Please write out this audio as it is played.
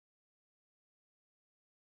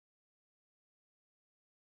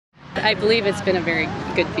I believe it's been a very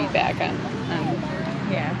good feedback on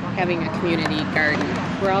having a community garden.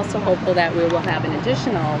 We're also hopeful that we will have an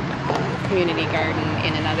additional community garden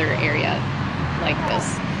in another area like this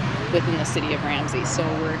within the city of Ramsey. So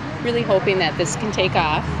we're really hoping that this can take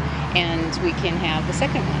off and we can have the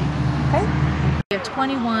second one. Okay. We have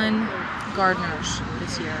 21 gardeners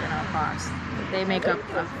this year in our class. They make up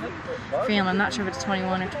a family. I'm not sure if it's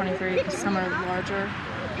 21 or 23 because some are larger.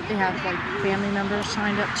 They have like family members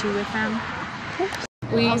signed up too with them.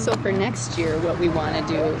 We also, for next year, what we want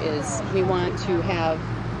to do is we want to have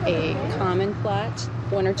a common plot,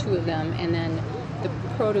 one or two of them, and then the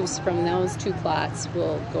produce from those two plots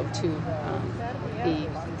will go to the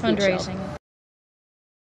fundraising.